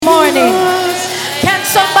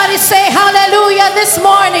somebody say hallelujah this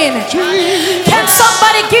morning? Can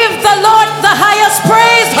somebody give the Lord the highest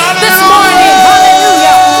praise this morning?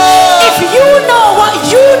 Hallelujah. If you know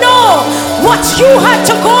what you had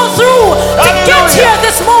to go through to get here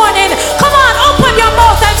this morning, come on, open your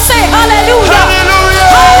mouth and say hallelujah.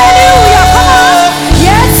 Hallelujah. Come on.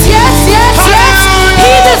 Yes.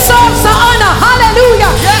 He deserves the honor.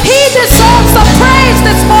 Hallelujah. He deserves the praise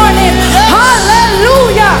this morning.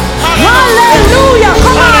 Hallelujah. Hallelujah.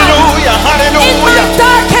 Come on. In my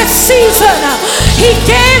darkest season, he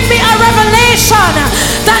gave me a revelation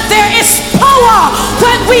that there is power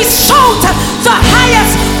when we shout the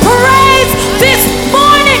highest praise this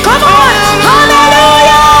morning. Come on.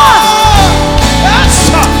 Hallelujah.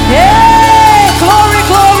 Hey, glory.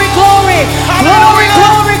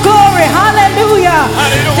 Hallelujah.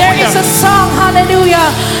 There is a song,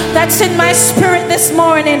 hallelujah, that's in my spirit this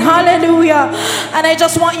morning. Hallelujah. And I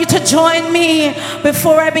just want you to join me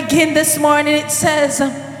before I begin this morning. It says,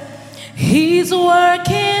 He's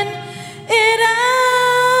working it out.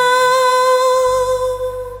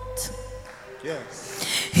 Yes.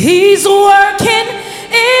 He's working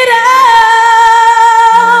it out.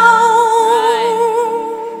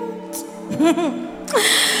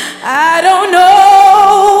 I don't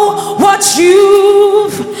know what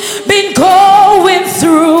you've been going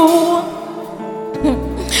through,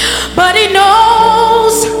 but he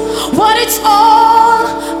knows what it's all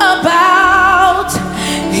about.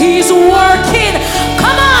 He's working.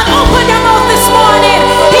 Come on, open your mouth this morning.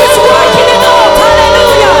 He's working it out.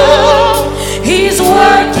 Hallelujah. He's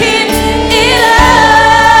working it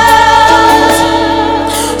out.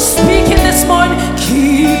 Speaking this morning,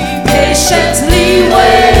 keep patiently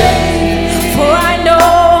waiting.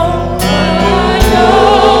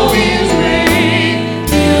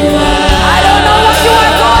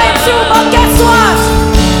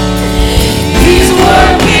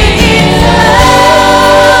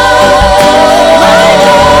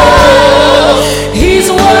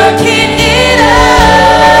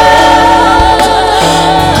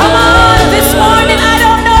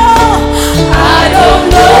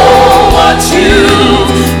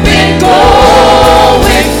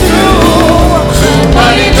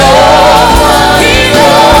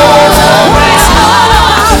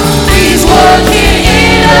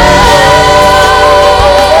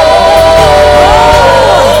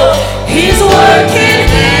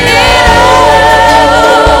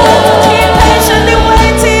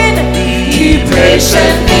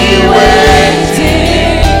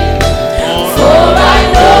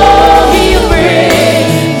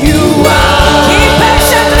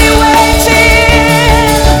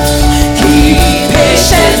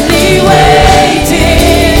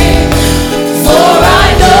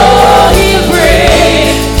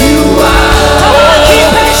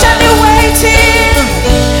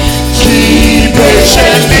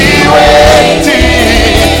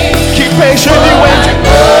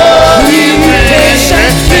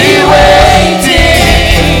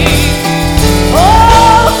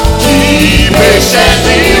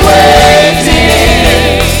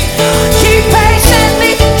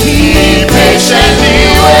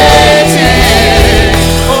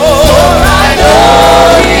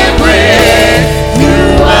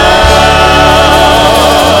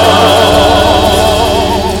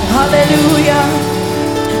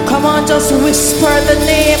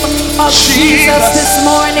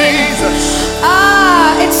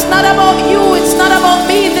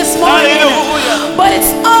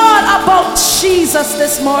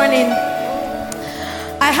 This morning,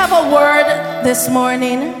 I have a word this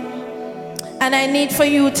morning, and I need for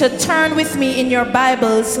you to turn with me in your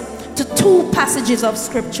Bibles to two passages of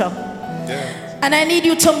scripture. And I need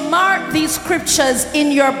you to mark these scriptures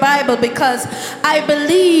in your Bible, because I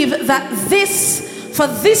believe that for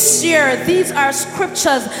this year, these are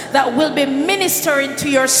scriptures that will be ministering to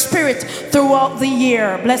your spirit throughout the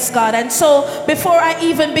year. Bless God. And so before I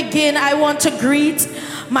even begin, I want to greet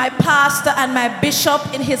my pastor and my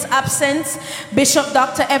bishop in his absence, Bishop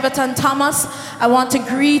Dr. Everton Thomas. I want to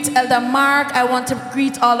greet Elder Mark. I want to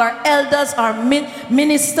greet all our elders, our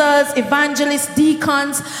ministers, evangelists,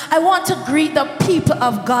 deacons. I want to greet the people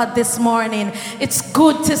of God this morning. It's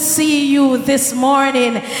good to see you this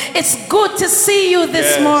morning. It's good to see you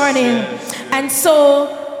this morning. Yes. And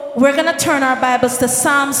so we're going to turn our Bibles to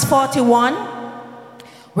Psalms 41.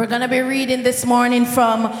 We're going to be reading this morning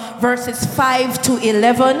from verses 5 to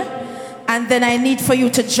 11. And then I need for you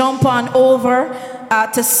to jump on over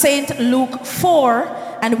to St. Luke 4.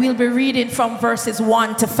 And we'll be reading from verses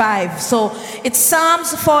 1 to 5. So it's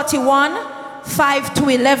Psalms 41, 5 to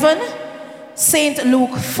 11. St.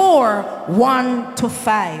 Luke 4, 1 to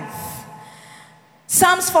 5.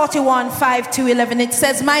 Psalms 41, 5 to 11, it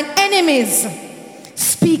says, mine enemies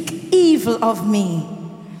speak evil of me.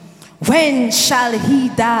 When shall he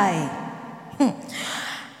die?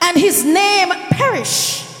 And his name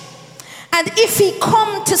perish. And if he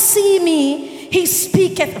come to see me, he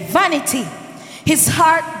speaketh vanity. His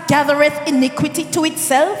heart gathereth iniquity to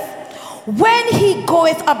itself. When he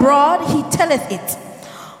goeth abroad, he telleth it.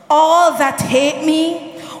 All that hate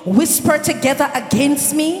me whisper together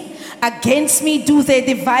against me. Against me do they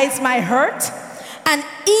devise my hurt. And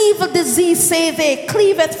evil disease say they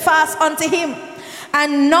cleaveth fast unto him.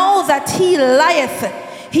 And know that he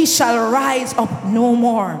lieth, he shall rise up no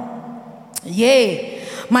more. Yea,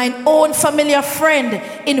 mine own familiar friend,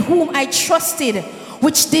 in whom I trusted,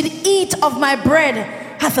 which did eat of my bread,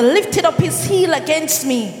 hath lifted up his heel against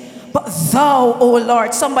me. But thou, O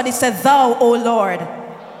Lord, somebody said, thou, O Lord,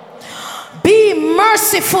 be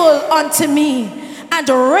merciful unto me, and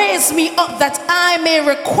raise me up that I may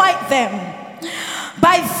requite them.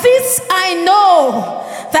 By this I know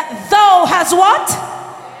that thou hast what?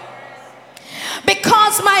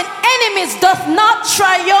 Because mine enemies doth not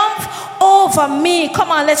triumph over me.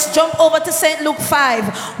 Come on, let's jump over to St. Luke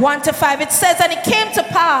 5, 1 to 5. It says, and it came to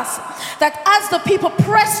pass that as the people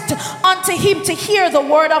pressed unto him to hear the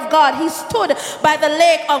word of God, he stood by the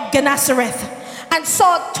lake of Gennesareth and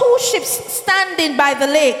saw two ships standing by the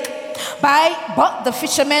lake. But the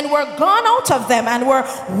fishermen were gone out of them and were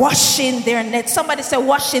washing their nets. Somebody said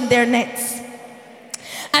washing their nets.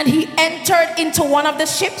 And he entered into one of the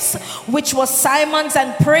ships, which was Simon's,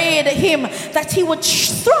 and prayed him that he would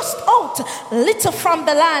thrust out little from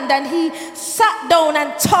the land. And he sat down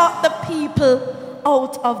and taught the people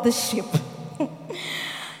out of the ship.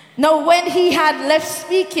 Now when he had left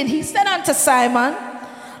speaking, he said unto Simon,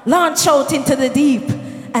 launch out into the deep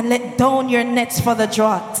and let down your nets for the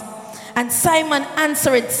draught. And Simon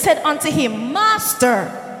answered, said unto him,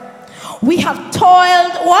 Master, we have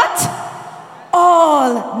toiled what?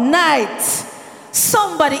 All night.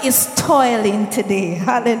 Somebody is toiling today.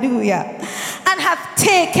 Hallelujah. And have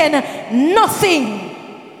taken nothing.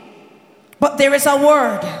 But there is a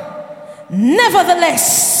word.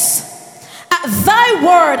 Nevertheless, at thy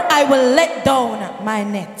word I will let down my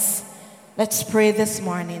nets. Let's pray this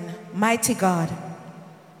morning. Mighty God,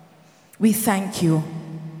 we thank you.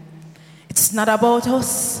 It's not about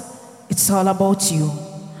us, it's all about you.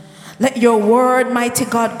 Let your word, mighty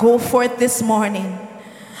God, go forth this morning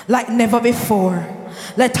like never before.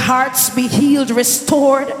 Let hearts be healed,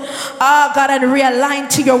 restored, God, and realigned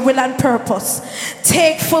to your will and purpose.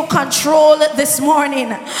 Take full control this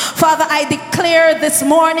morning. Father, I declare this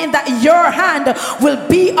morning that your hand will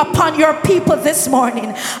be upon your people this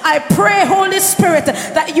morning. I pray, Holy Spirit,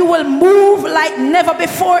 that you will move like never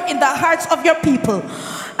before in the hearts of your people.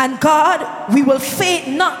 And God, we will faint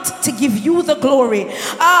not to give you the glory,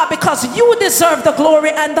 because you deserve the glory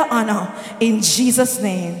and the honor. In Jesus'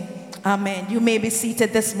 name, amen. You may be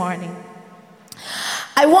seated this morning.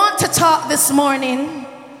 I want to talk this morning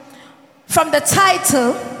from the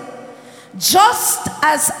title, Just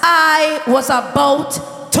As I Was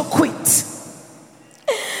About to Quit.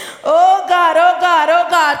 Oh God, oh God, oh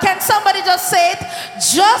God. Can somebody just say it?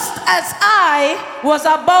 Just as I was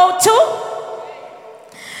about to.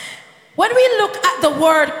 When we look at the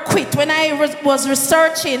word quit, when I was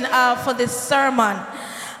researching for this sermon,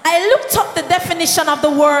 I looked up the definition of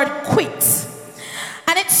the word quit.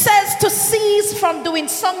 And it says to cease from doing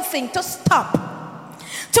something, to stop,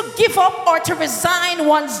 to give up or to resign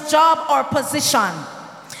one's job or position.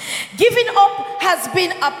 Giving up has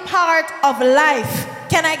been a part of life.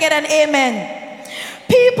 Can I get an amen?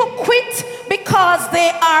 People quit because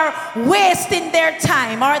they are wasting their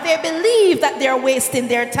time, or they believe that they're wasting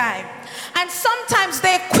their time. And sometimes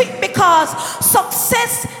they quit because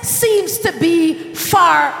success seems to be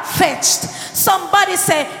far-fetched. Somebody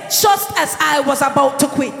say, just as I was about to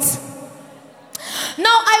quit.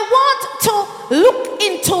 Now I want to look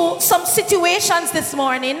into some situations this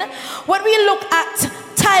morning. When we look at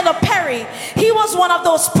Tyler Perry, he was one of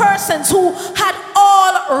those persons who had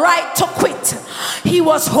all right to quit. He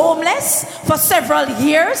was homeless for several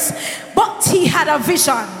years, but he had a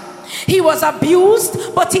vision. He was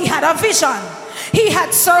abused, but he had a vision. He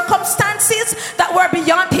had circumstances that were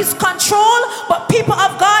beyond his control, but people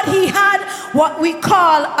of God, he had what we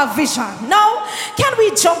call a vision. Now, can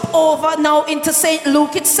we jump over now into St.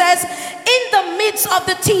 Luke? It says, in the midst of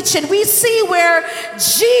the teaching, we see where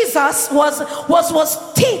Jesus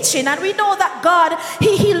was teaching, and we know that God,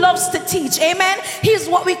 he loves to teach. Amen. He's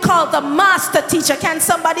what we call the master teacher. Can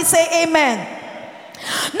somebody say amen?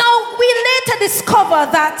 Now, we later discover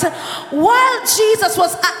that while Jesus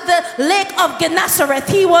was at the lake of Gennesaret,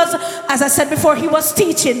 he was, as I said before, he was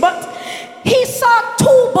teaching, but he saw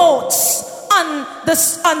two boats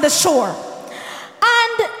on the shore.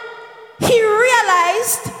 And he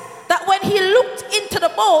realized that when he looked into the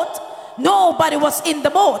boat, nobody was in the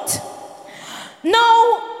boat.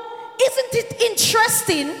 Now, isn't it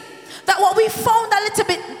interesting that what we found a little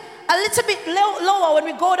bit lower when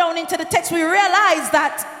we go down into the text, we realize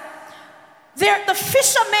that the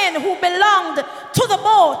fishermen who belonged to the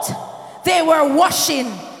boat, they were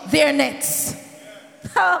washing their nets.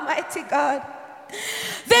 Almighty God.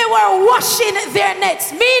 They were washing their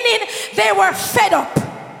nets, meaning they were fed up.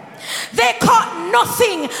 They caught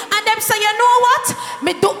nothing. And them say, you know what?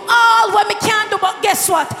 Me do all what me can do, but guess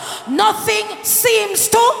what? Nothing seems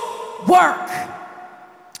to work.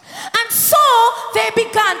 And so they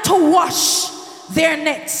began to wash their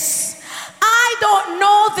nets. I don't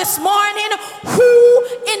know this morning who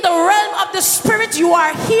in the realm of the spirit you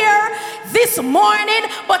are here this morning,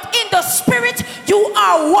 but in the spirit you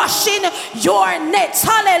are washing your nets.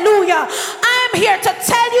 Hallelujah. I am here to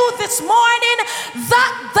tell you this morning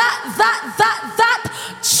that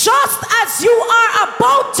just as you are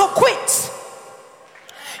about to quit,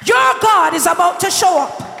 your God is about to show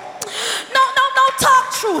up. No,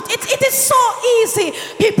 talk truth. It is so easy,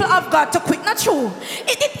 people of God, to quit. Not true.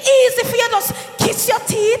 It's easy for you to just kiss your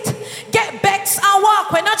teeth, get bags and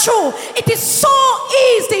walk away. Not true. It is so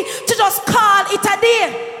easy to just call it a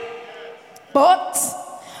day. But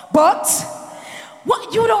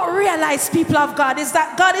what you don't realize, people of God, is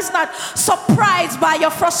that God is not surprised by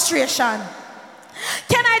your frustration.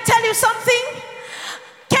 Can I tell you something?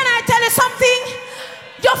 Can I tell you something?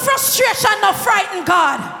 Your frustration not frighten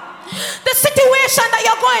God. The situation that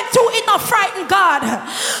you're going through, it not frighten God.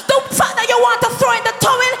 The fact that you want to throw in the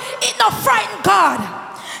towel, it not frighten God.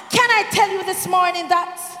 Can I tell you this morning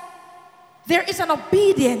that there is an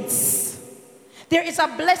obedience. There is a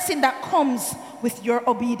blessing that comes with your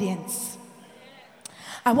obedience.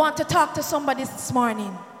 I want to talk to somebody this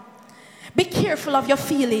morning. Be careful of your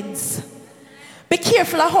feelings. Be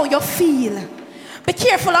careful of how you feel. Be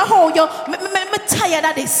careful of how you, me tired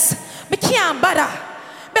of this. Me can't bother.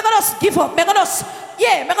 Me gonna just give up. Me gonna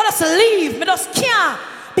just leave. Me just can't.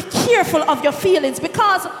 Be careful of your feelings,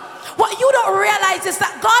 because what you don't realize is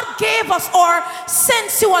that God gave us our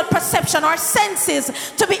sensual perception, our senses,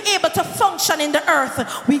 to be able to function in the earth.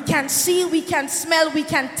 We can see, we can smell, we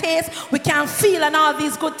can taste, we can feel, and all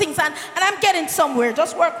these good things. And I'm getting somewhere.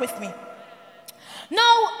 Just work with me.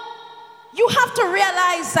 Now, you have to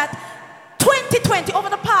realize that 2020, over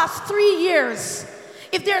the past 3 years,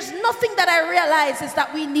 if there's nothing that I realize, is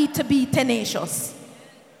that we need to be tenacious.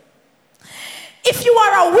 If you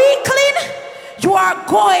are a weakling, you are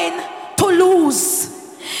going to lose.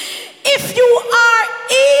 If you are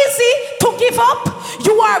easy to give up,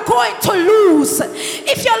 you are going to lose.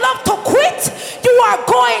 If you love to quit, you are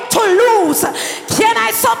going to lose. Can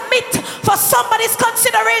I submit for somebody's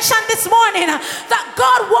consideration this morning that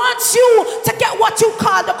God wants you to get what you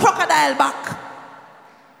call the crocodile back?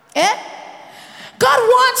 God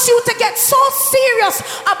wants you to get so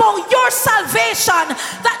serious about your salvation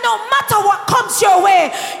that no matter what comes your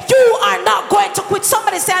way, you are not going to quit.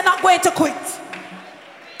 Somebody say, I'm not going to quit.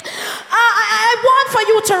 I want for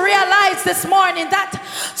you to realize this morning that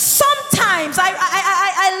sometimes I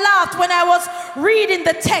laughed when I was reading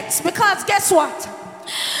the text, because guess what?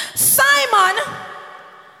 Simon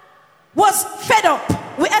was fed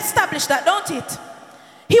up. We established that, don't it?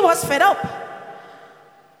 He was fed up.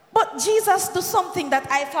 But Jesus do something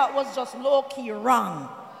that I thought was just low-key wrong.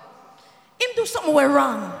 Him do something way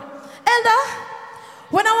wrong. Elder,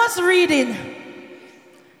 when I was reading,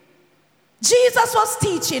 Jesus was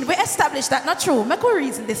teaching. We established that, not true. Make a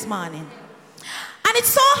reason this morning. And it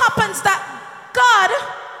so happens that God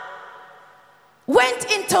went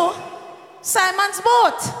into Simon's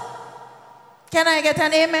boat. Can I get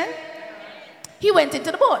an amen? He went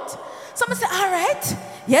into the boat. Someone said, all right,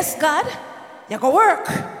 yes, God, you go work.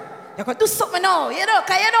 You go do something now, because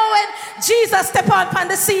when Jesus step out on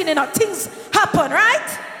the scene, things happen,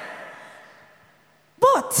 right?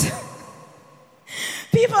 But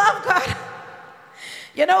people of God,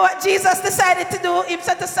 you know what Jesus decided to do? He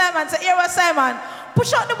said to Simon, here was Simon,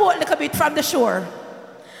 push out the boat a little bit from the shore.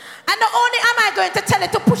 And not only am I going to tell you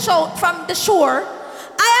to push out from the shore,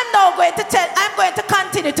 I'm going to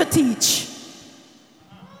continue to teach.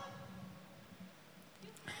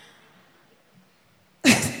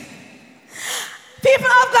 People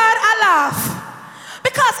of God, I laugh,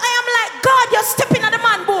 because I am like, God, you're stepping on the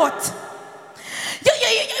man boat.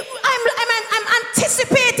 I'm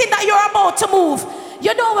anticipating that you're about to move.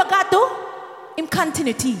 You know what God do? Him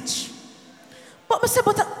continue teach. But I say,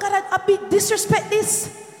 but God, I be disrespect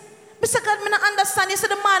this. I say, God, I don't understand. He said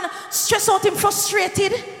the man stress out, him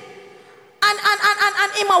frustrated. And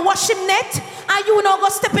him a wash him net. And you now go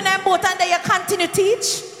step in that boat and then you continue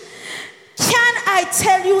teach. Can I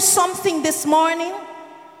tell you something this morning?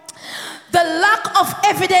 The lack of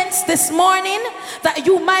evidence this morning that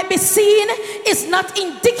you might be seeing is not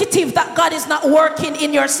indicative that God is not working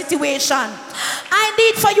in your situation. I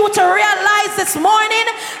need for you to realize this morning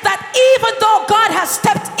that even though God has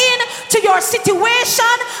stepped in to your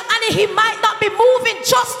situation and he might not be moving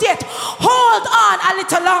just yet, hold on a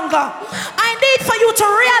little longer. I need for you to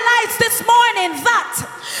realize this morning that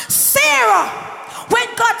Sarah, when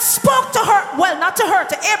God spoke to her, well, not to her,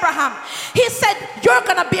 to Abraham, he said, you're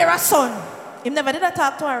going to bear a son. He never did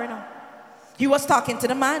talk to her, you know. He was talking to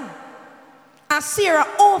the man. And Sarah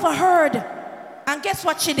overheard. And guess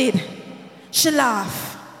what she did? She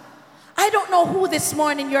laughed. I don't know who this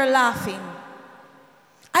morning you're laughing.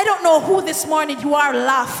 I don't know who this morning you are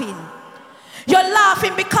laughing. You're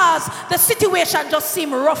laughing because the situation just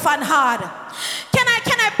seems rough and hard. Can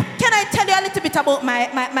I tell you a little bit about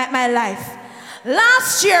my life?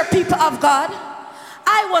 Last year, people of God,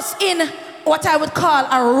 I was in what I would call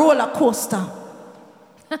a roller coaster.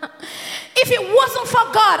 If it wasn't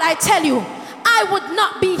for God, I tell you, I would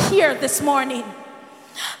not be here this morning.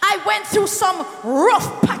 I went through some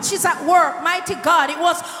rough patches at work. Mighty God, it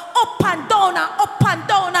was up and down,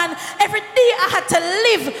 and every day I had to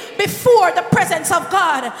live before the presence of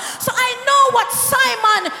God. So I know what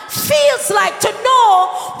Simon feels like to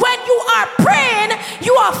know when you are praying,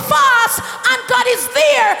 you are fast, and God is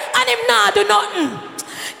there, and him not do nothing.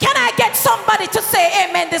 Can I get somebody to say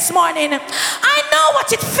amen this morning? I know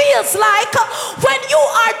what it feels like when you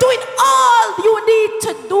are doing all you need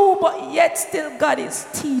to do, but yet still God is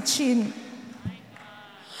teaching.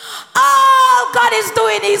 All God is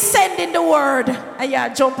doing is sending the word. And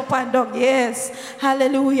yeah, jump up and down. Yes.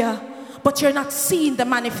 Hallelujah. But you're not seeing the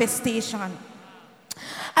manifestation.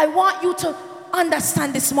 I want you to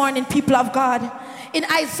understand this morning, people of God. In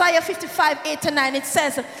Isaiah 55, 8-9, it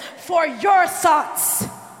says, for your thoughts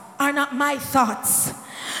are not my thoughts,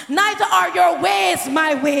 neither are your ways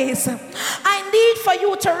my ways. I need for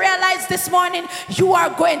you to realize this morning, you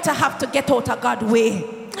are going to have to get out of God's way.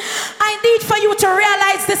 I need for you to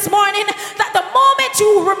realize this morning that the moment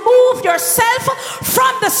you remove yourself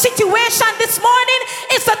from the situation this morning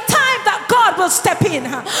is the time that God will step in.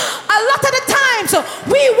 A lot of the times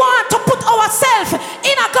we want to put ourselves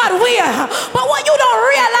in a God way, but what you don't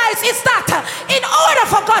realize is that in order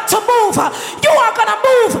for God to move, you are going to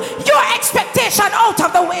move your expectation out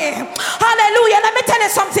of the way. Hallelujah. Let me tell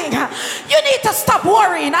you something. You need to stop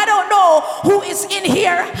worrying. I don't know who is in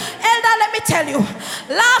here. Elder, let me tell you.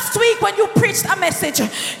 Last week when you preached a message,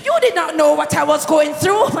 you did not know what I was going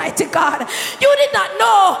through, mighty God. You did not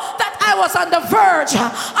know that I was on the verge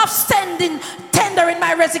of tendering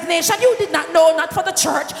my resignation. You did not know, not for the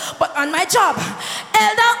church, but on my job.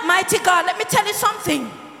 Elder, mighty God, let me tell you something.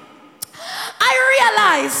 I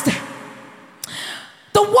realized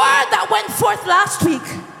the word that went forth last week.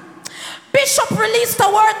 Bishop released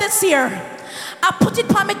a word this year. I put it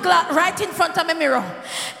on my right in front of my mirror.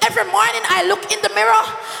 Every morning I look in the mirror,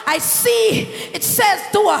 I see it says,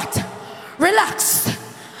 do what? Relax.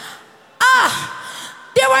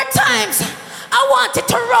 There were times I wanted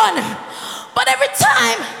to run, but every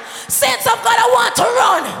time, saints of God, I want to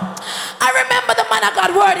run. I remember the man of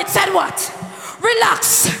God word, it said what?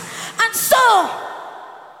 Relax. And so,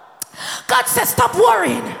 God says, stop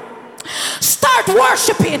worrying. Start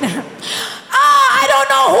worshiping. I don't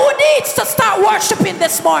know who needs to start worshiping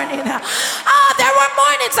this morning. There were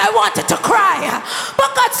mornings I wanted to cry,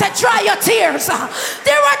 but God said, dry your tears.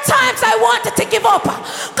 There were times I wanted to give up.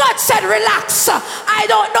 God said, relax. I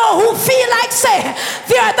don't know who feel like say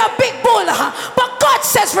they're the big bull, but God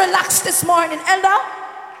says, relax this morning. Elder,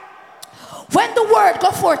 when the word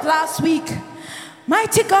go forth last week,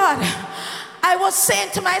 mighty God, I was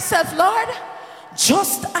saying to myself, Lord,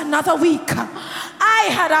 just another week. I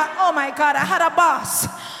had a boss.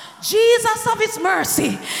 Jesus of his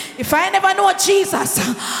mercy. If I never know Jesus,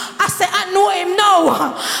 I say I know him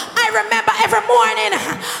now. I remember every morning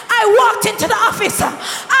I walked into the office.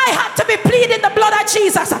 I had to be pleading the blood of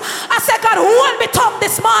Jesus. I said, God, hold me tongue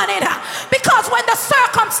this morning, because when the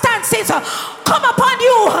circumstances come upon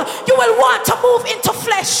you, you will want to move into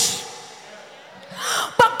flesh.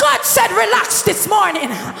 But God said, relax this morning.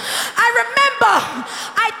 I remember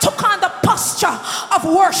I took on the posture of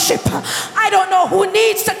worship. I don't know who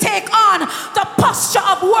needs to take on the posture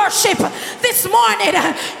of worship this morning.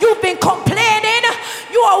 You've been complaining.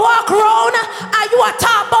 you will walk around and you will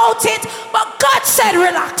talk about it, but God said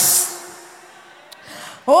relax.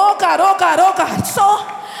 Oh God, oh God, oh God. So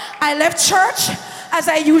I left church as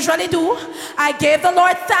I usually do. I gave the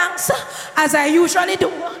Lord thanks as I usually do.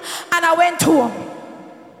 And I went home.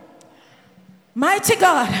 Mighty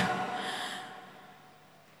God.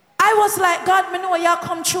 I was like, God, me know y'all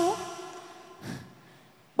come true,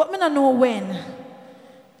 but me not know when.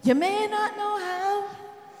 You may not know how.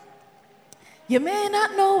 You may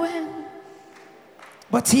not know when.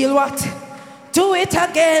 But he'll what? Do it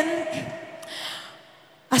again.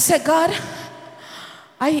 I said, God,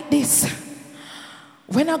 I eat this.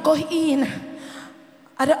 When I go in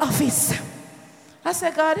at the office, I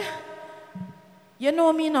said, God, you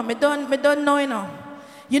know me now. Me don't know you now.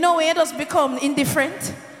 You know when it just become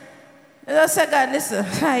indifferent? I said, God, listen,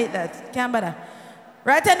 I eat that. Can't bother.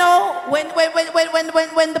 Right now, when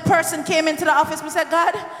the person came into the office, we said,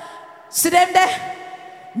 God, see them there?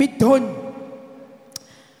 Me done.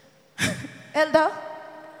 Elder,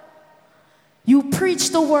 you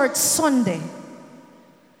preached the word Sunday.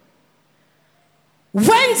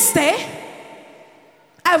 Wednesday,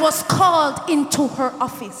 I was called into her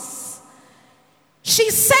office.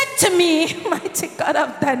 She said to me, mighty God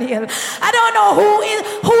of Daniel, I don't know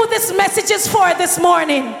who this message is for this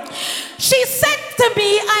morning. She said to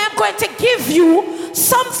me, I am going to give you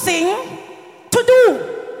something to do.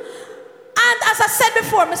 And as I said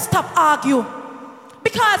before, me stop argue.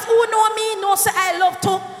 Because who know me knows I love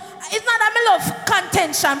to, it's not that I love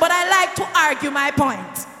contention, but I like to argue my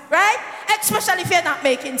point. Right? Especially if you're not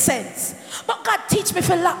making sense. But God teach me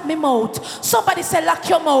to lock my mouth. Somebody say lock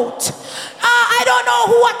your mouth. I don't know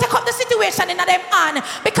who will take up the situation in them hand,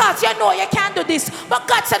 because you know you can't do this. But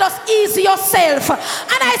God said us ease yourself.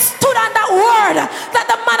 And I stood on that word that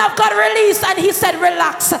the man of God released, and he said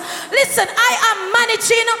relax. Listen, I am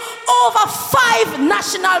managing over 5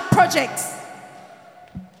 national projects.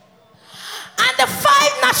 And the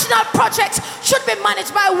 5 national projects should be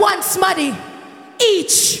managed by one somebody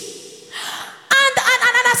each.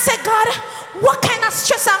 And I said, God, what kind of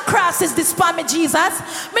stress and cross is this for me, Jesus?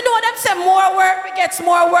 Me know them say more work, we get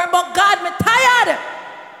more work, but God, me tired.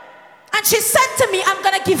 And she said to me, I'm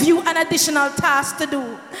going to give you an additional task to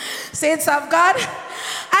do. Saints of God,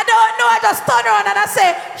 I don't know, I just turn around and I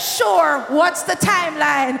say, sure, what's the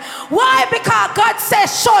timeline? Why? Because God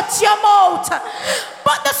says, shut your mouth.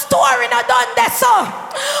 But the story not done there, so.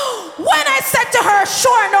 When I said to her,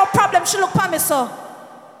 sure, no problem, she looked at me so.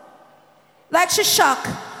 Like she shocked.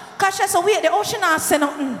 Because she said, wait, the ocean not say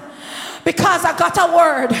nothing. Because I got a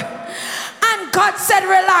word. And God said,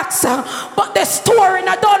 relax. But the story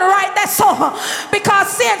not done right there, so.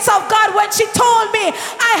 Because saints of God, when she told me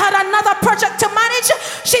I had another project to manage,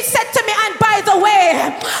 she said to me, and by the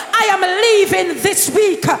way, I am leaving this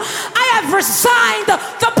week. I have resigned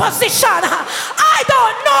the position. I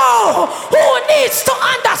don't know who needs to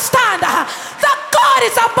understand that God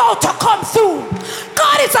is about to come through.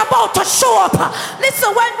 God is about to show up.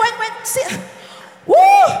 Listen, when see,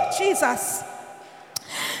 woo, Jesus.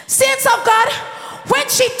 Saints of God, when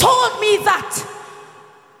she told me that,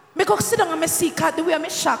 me go sit down and me see God the way I'm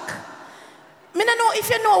shocked. Me don't know if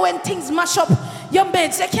you know when things mash up your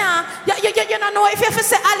beds, you can't, you don't know if you have to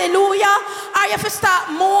say hallelujah, or you have to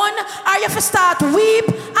start mourn, or you have to start weep.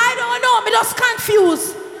 I don't know, me just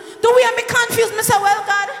confused. The way I'm confused, me say, well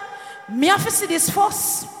God, me have to see this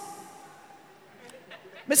first.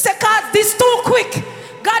 Me say, God, this too quick.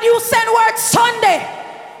 God, you send word Sunday,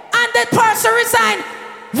 and that person resign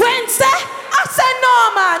Wednesday. I said,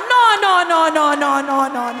 no, man,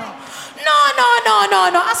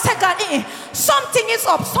 no. I said, God, something is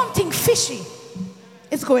up, something fishy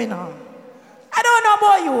is going on. I don't know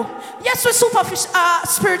about you. Yes, we're super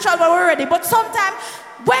spiritual, but we're ready. But sometimes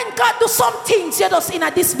when God do some things, you're just in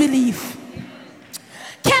a disbelief.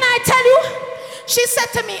 Can I tell you? She said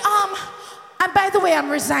to me, and by the way, I'm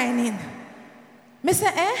resigning. Me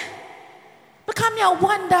say, because me I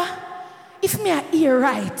wonder if me I hear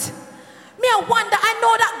right. Me I wonder, I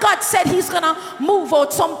know that God said he's gonna move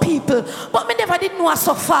out some people, but me never did know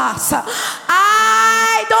so fast.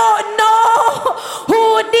 I don't know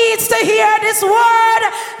who needs to hear this word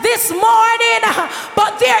this morning,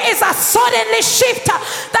 but there is a suddenly shift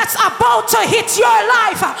that's about to hit your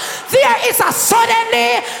life. There is a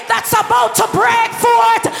suddenly that's about to break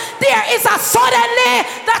forth. There is a suddenly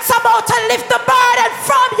that's about to lift the burden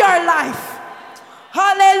from your life.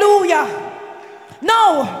 Hallelujah.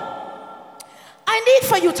 Now, I need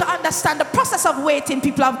for you to understand the process of waiting,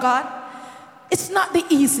 people of God. It's not the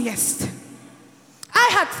easiest. I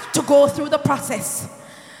had to go through the process.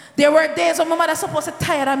 There were days when my mother was supposed to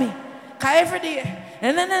tire of me. Because every day,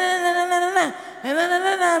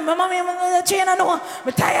 My mommy,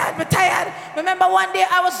 I'm tired. Remember one day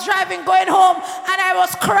I was driving, going home, and I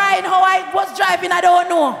was crying how I was driving, I don't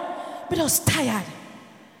know. But I was tired.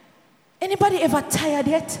 Anybody ever tired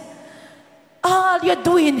yet? All you're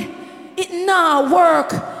doing, it now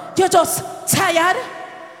work. You're just tired.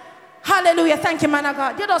 Hallelujah. Thank you, man of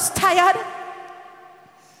God. You're just tired.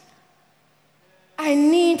 I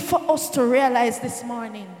need for us to realize this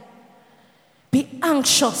morning, be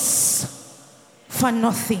anxious for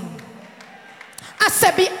nothing. I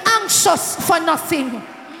said be anxious for nothing,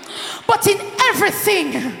 but in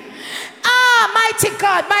everything. Mighty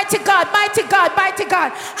God. I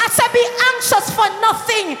said be anxious for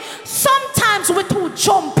nothing. Sometimes we're too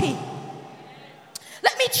jumpy.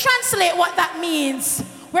 Let me translate what that means.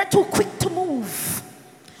 We're too quick to move.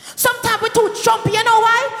 Sometimes we're too jumpy. You know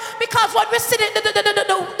why? Because when we see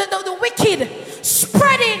the wicked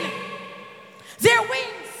spreading their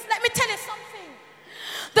wings, let me tell you something.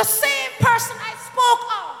 The same person I spoke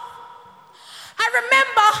of, I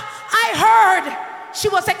remember I heard she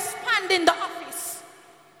was expanding the office.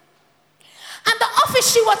 And the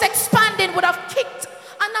office she was expanding would have kicked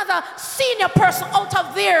another senior person out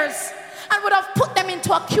of theirs and would have put them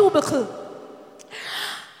into a cubicle. And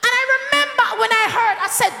I remember when I heard, I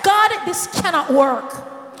said, God, this cannot work.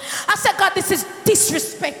 I said, God, this is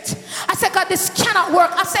disrespect. I said, God, this cannot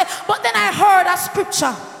work. I said, but then I heard a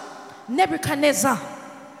scripture. Nebuchadnezzar,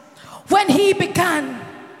 when he began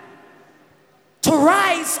to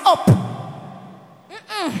rise up.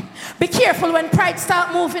 Be careful when pride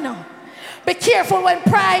start moving on. Be careful when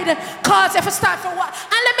pride causes you to start for what.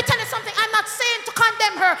 And let me tell you something. I'm not saying to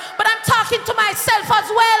condemn her, but I'm talking to myself as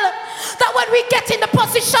well. That when we get in the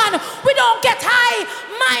position, we don't get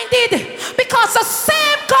high-minded. Because the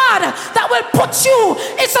same God that will put you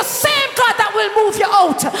is the same God that will move you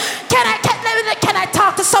out. Can I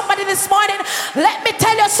talk to somebody this morning? Let me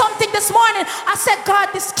tell you something this morning. I said, God,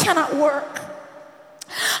 this cannot work.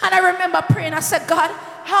 And I remember praying. I said, God,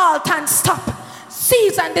 halt and stop.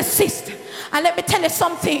 Cease and desist. And let me tell you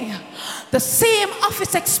something. The same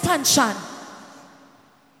office expansion,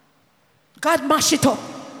 God mash it up.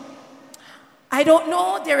 I don't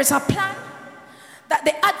know. There is a plan that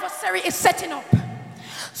the adversary is setting up.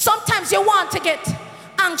 Sometimes you want to get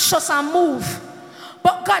anxious and move.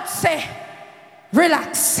 But God say,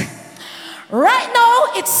 relax. Right now,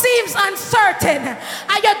 it seems uncertain,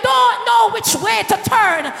 and you don't know which way to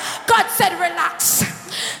turn. God said, relax.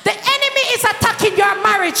 The enemy is attacking your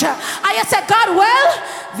marriage. And you said, God, well,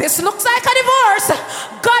 this looks like a divorce.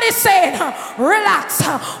 God is saying, relax.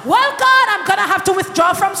 Well, God, I'm going to have to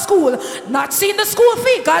withdraw from school. Not seeing the school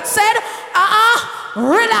fee. God said,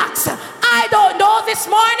 relax. I don't know this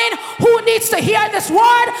morning who needs to hear this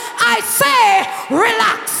word. I say,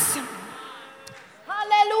 relax.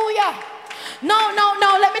 Hallelujah. No.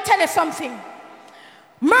 Let me tell you something.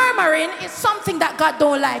 Murmuring is something that God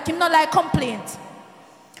don't like. Him not like complaint.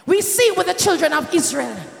 We see with the children of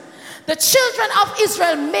Israel. The children of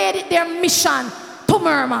Israel made it their mission to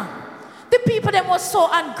murmur. The people them was so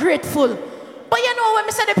ungrateful. But you know when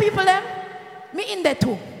me say the people them, me in there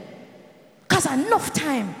too. Because enough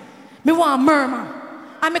time, me want murmur.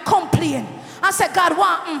 And me complain. I said, God,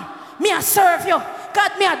 me I serve you.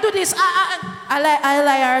 God, me I do this. I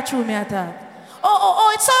lie or true me I talk.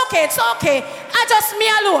 Oh, it's okay. I just me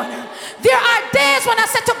alone. There are days when I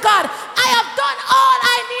said to God, I have done all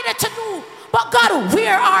I needed to do. But God,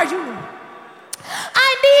 where are you? I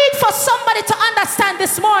need for somebody to understand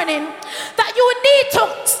this morning that you need to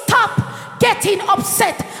stop getting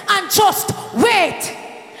upset and just wait.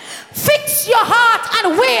 Fix your heart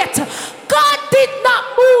and wait. God did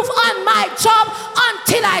not move on my job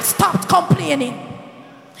until I stopped complaining.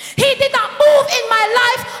 He did not move in my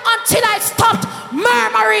life until I stopped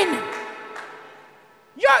murmuring.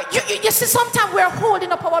 You see, sometimes we're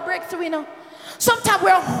holding up our breakthrough, you know. Sometimes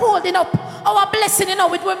we're holding up our blessing, you know,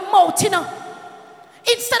 with our mouth, you know.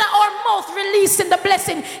 Instead of our mouth releasing the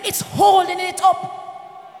blessing, it's holding it up.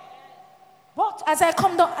 But as I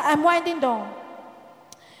come down, I'm winding down.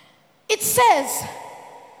 It says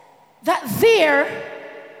that there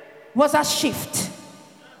was a shift.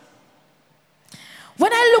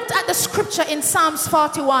 When I looked at the scripture in Psalms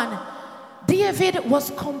 41, David was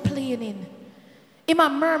complaining. In my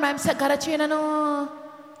murmur, I said, God, you know,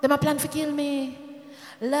 them a plan to kill me.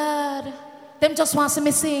 Lord, them just want to see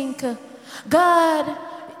me sink. God,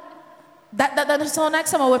 that sound like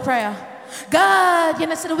some of our prayer. God, you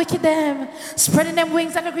know, see the wicked them, spreading them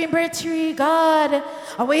wings like a green bird tree. God,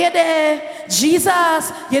 away there.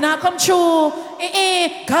 Jesus, you not come true.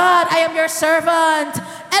 God, I am your servant.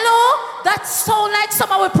 Hello? That sound like some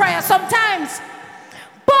of our prayer sometimes.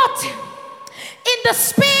 But the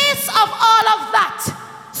space of all of that,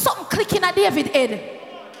 something clicking at David's head.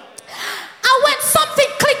 And when something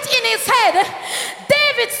clicked in his head,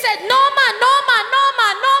 David said, no man, no man, no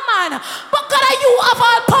man, no man, but God, are you of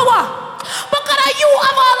all power? But God, are you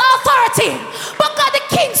of all authority? But God, the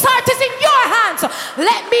king's heart is in your hands.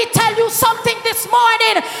 Let me tell you something this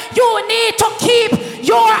morning. You need to keep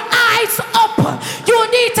your eyes up. You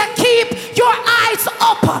need to keep your eyes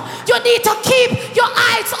up. You need to keep your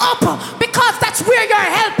eyes up, because that's where your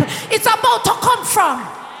help is about to come from.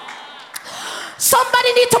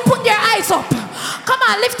 Somebody need to put their eyes up. Come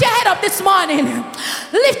on, lift your head up this morning.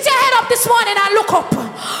 Lift your head up this morning and look up.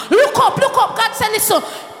 Look up, look up. God said, listen,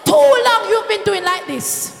 too long you've been doing like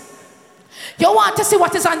this. You want to see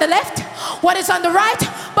what is on the left, what is on the right,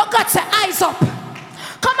 but God said, eyes up.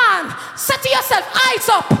 Come on, say to yourself, eyes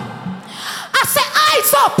up. I say,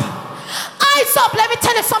 eyes up. Eyes up. Let me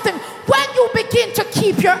tell you something. When you begin to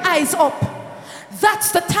keep your eyes up,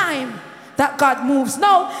 that's the time that God moves.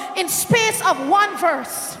 Now, in space of one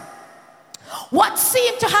verse, what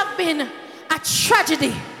seemed to have been a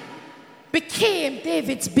tragedy became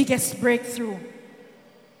David's biggest breakthrough.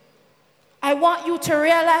 I want you to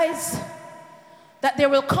realize that there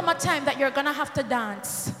will come a time that you're going to have to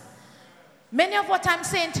dance. Many of what I'm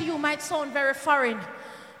saying to you might sound very foreign,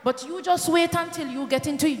 but you just wait until you get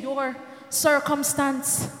into your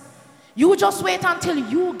circumstance. You just wait until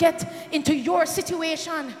you get into your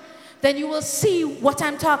situation. Then you will see what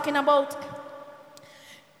I'm talking about.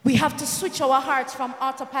 We have to switch our hearts from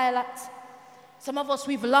autopilot. Some of us,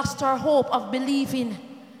 we've lost our hope of believing.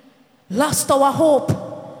 Lost our hope.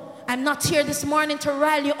 I'm not here this morning to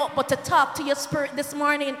rile you up, but to talk to your spirit this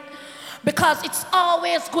morning. Because it's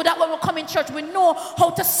always good that when we come in church, we know how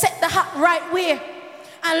to set the heart right way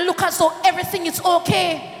and look as though everything is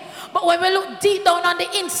okay. But when we look deep down on the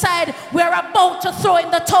inside, we're about to throw in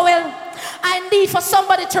the towel. I need for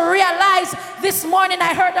somebody to realize this morning,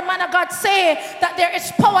 I heard the man of God say that there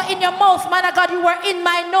is power in your mouth. Man of God, you were in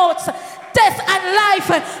my notes. Death and life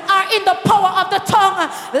are in the power of the tongue.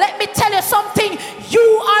 Let me tell you something. You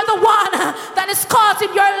are the one that is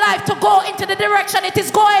causing your life to go into the direction it is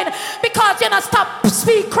going, because you're not stop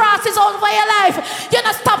speak crosses over your life. You're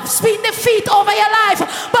not stop speak defeat over your life.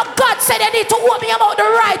 But God said you need to open your mouth the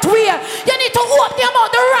right way. You need to open your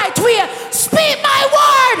mouth the right way. Speak my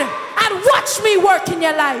word and watch me work in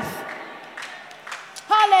your life.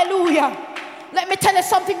 Hallelujah. Let me tell you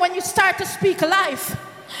something. When you start to speak life,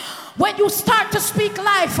 when you start to speak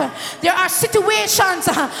life, there are situations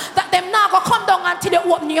that them not gonna come down until you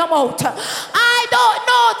open your mouth. I don't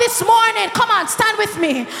know this morning. Come on, stand with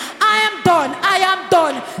me. I am done. I am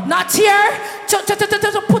done. Not here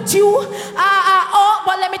to put you.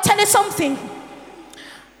 But let me tell you something.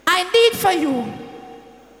 I need for you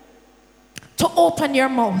to open your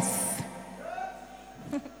mouth.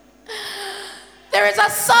 There is a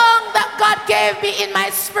song that God gave me in my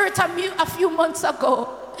spirit a few months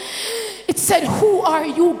ago. It said, who are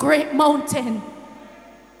you, great mountain?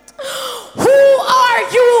 Who are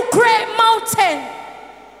you, great mountain?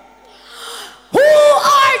 Who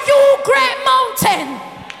are you, great mountain?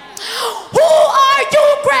 Who are you,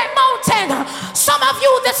 great mountain? Some of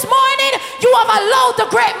you this morning, you have allowed the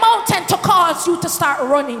great mountain to cause you to start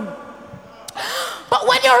running. But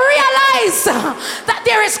when you realize that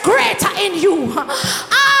there is greater in you,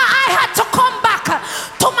 I had to come back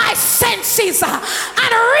to my senses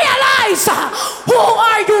and realize, who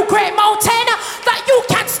are you, great mountain, that you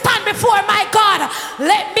can stand before my God.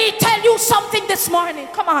 Let me tell you something this morning.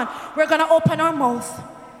 Come on, we're going to open our mouth.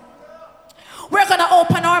 We're going to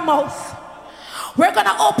open our mouth. We're going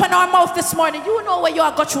to open our mouth this morning. You know where you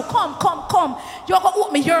are got you. Come. You're going to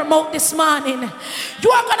open your mouth this morning.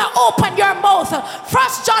 You are going to open your mouth.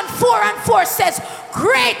 1 John 4:4 says,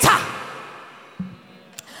 greater.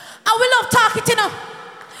 And we love talking, you know.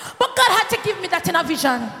 But God had to give me that in a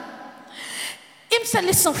vision. Him said,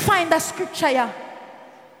 listen, find that scripture here.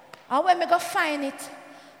 And when we go find it,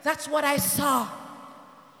 that's what I saw.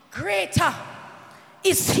 Greater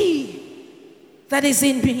is he that is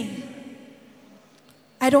in me.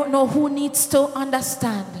 I don't know who needs to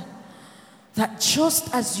understand that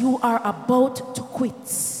just as you are about to quit,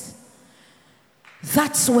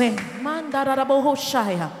 that's when,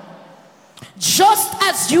 just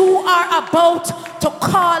as you are about to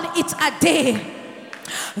call it a day,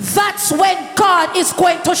 that's when God is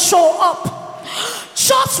going to show up.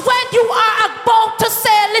 Just when you are about to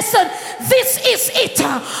say, listen, this is it.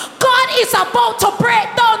 God is about to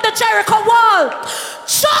break down the Jericho wall.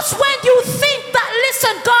 Just when you think that,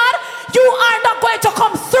 listen, God, you are not going to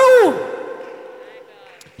come through,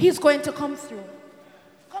 He's going to come through.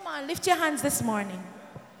 Come on, lift your hands this morning.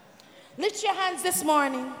 Lift your hands this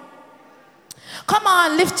morning. Come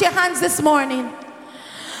on, lift your hands this morning.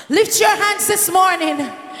 Lift your hands this morning.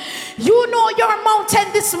 You know your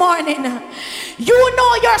mountain this morning. You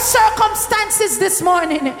know your circumstances this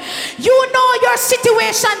morning. You know your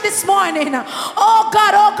situation this morning. Oh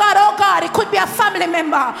God, oh God, oh God. It could be a family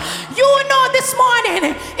member. You know this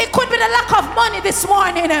morning. It could be the lack of money this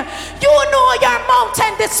morning. You know your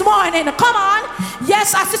mountain this morning. Come on.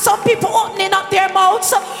 Yes, I see some people opening up their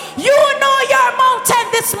mouths. You know your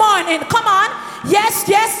mountain this morning. Come on. Yes,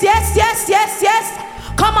 yes, yes, yes, yes, yes.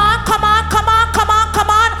 Come on, come on, come on, come on, come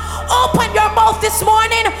on. Open your mouth this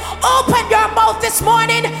morning. Open your mouth this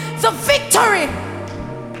morning. The victory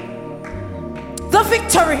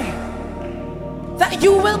that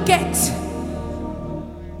you will get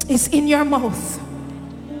is in your mouth.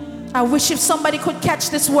 I wish if somebody could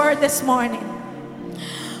catch this word this morning.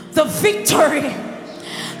 The victory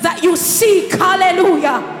that you seek,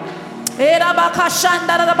 hallelujah. The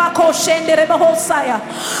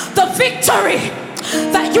victory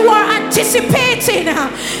that you are anticipating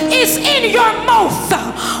is in your mouth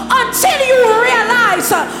until you realize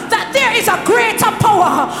that there is a greater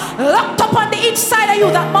power locked up on the inside of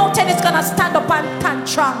you. That mountain is going to stand up and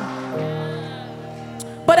tantrum.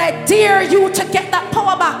 But I dare you to get that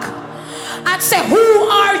power back and say, who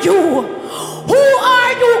are you? Who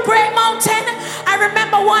are you, great mountain? I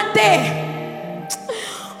remember one day,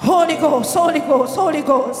 Holy Ghost, Holy Ghost, Holy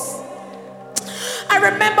Ghost. I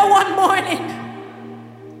remember one morning,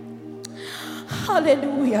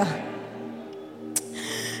 hallelujah.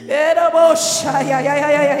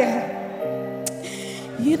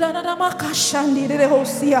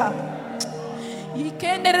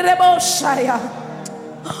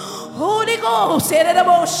 Holy Ghost.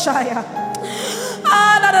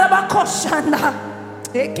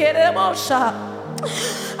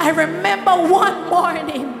 I remember one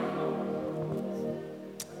morning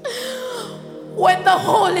when the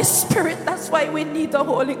Holy Spirit, that's why we need the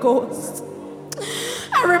Holy Ghost.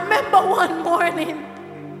 I remember one morning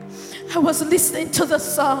I was listening to the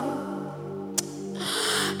song,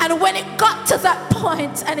 and when it got to that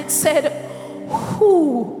point and it said,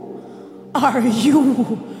 who are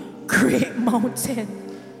you, great mountain?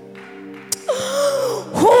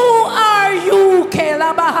 Who are you,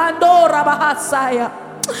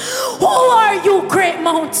 who are you, great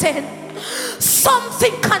mountain?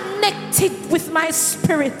 Something connected with my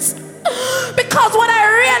spirit, because what I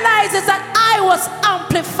realized is that I was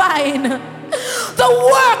amplifying the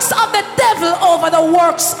works of the devil over the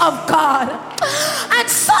works of God. And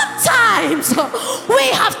sometimes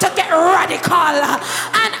we have to get radical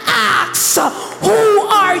and ask, who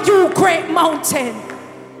are you, great mountain?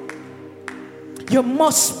 You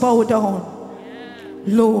must bow down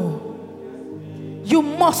low. You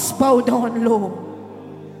must bow down low.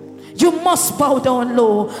 You must bow down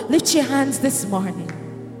low. Lift your hands this morning.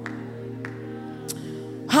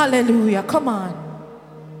 Hallelujah. Come on.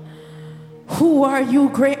 Who are you,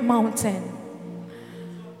 great mountain?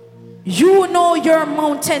 You know your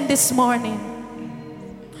mountain this morning.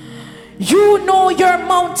 You know your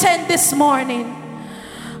mountain this morning.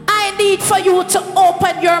 I need for you to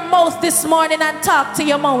open your mouth this morning and talk to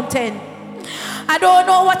your mountain. I don't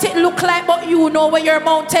know what it look like, but you know what your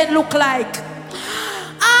mountain look like.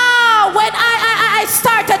 When I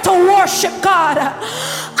started to worship God,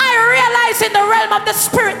 I realized in the realm of the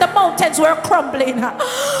spirit the mountains were crumbling,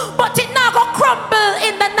 but it not gonna crumble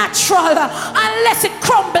in the natural unless it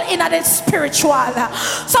crumble in the spiritual.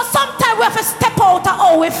 So sometimes we have to step out of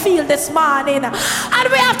how we feel this morning, and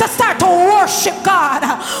we have to start to worship God.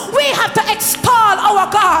 We have to extol our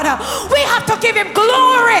God. We have to give him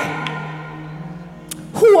glory.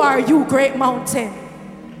 Who are you, great mountain?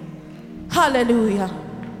 Hallelujah.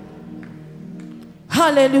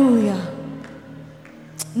 Hallelujah.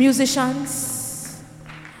 Musicians,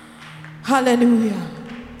 hallelujah.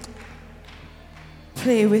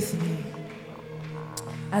 Play with me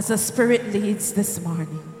as the Spirit leads this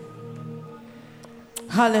morning.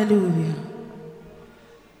 Hallelujah.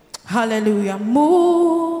 Hallelujah.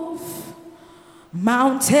 Move,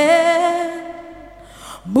 mountain.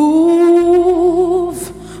 Move,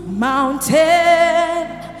 mountain.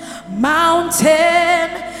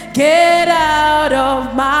 Mountain. Get out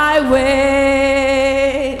of my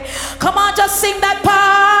way. Come on, just sing that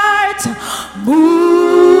part.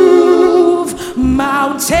 Move,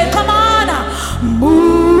 mountain. Come on.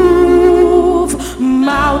 Move,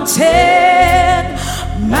 mountain.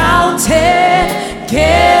 Mountain.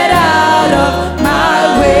 Get out of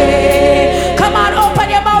my way. Come on, open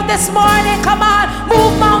your mouth this morning. Come on.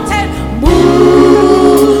 Move, mountain.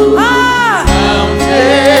 Move. Mountain.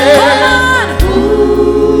 Come on.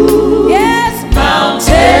 Move. Yeah.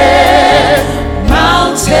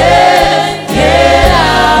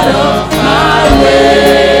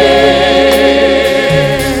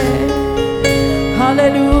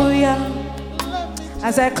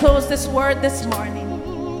 As I close this word this morning,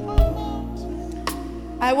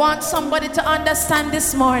 I want somebody to understand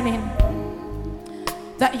this morning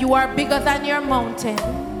that you are bigger than your mountain.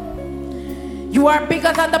 You are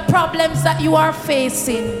bigger than the problems that you are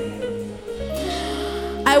facing.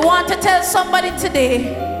 I want to tell somebody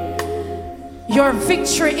today, your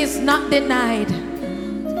victory is not denied.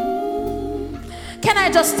 Can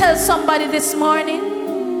I just tell somebody this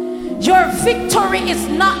morning, your victory is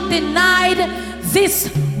not denied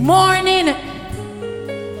this morning,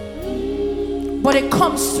 but it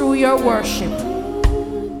comes through your worship.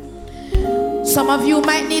 Some of you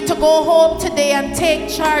might need to go home today and take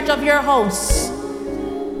charge of your house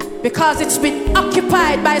because it's been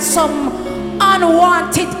occupied by some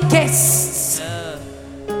unwanted guests.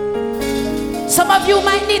 Some of you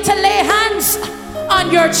might need to lay hands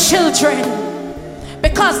on your children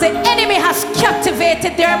because the enemy has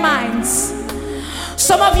captivated their minds.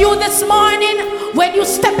 Some of you this morning, when you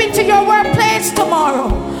step into your workplace tomorrow,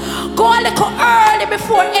 go a little early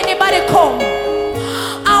before anybody comes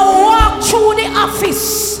and walk through the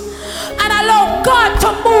office and allow God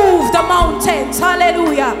to move the mountains.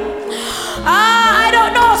 Hallelujah. I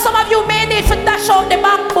don't know, some of you may need to dash out the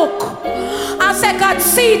bank book and say, God,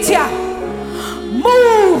 see it here.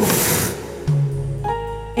 Move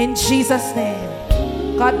in Jesus'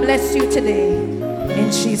 name. God bless you today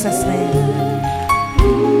in Jesus' name.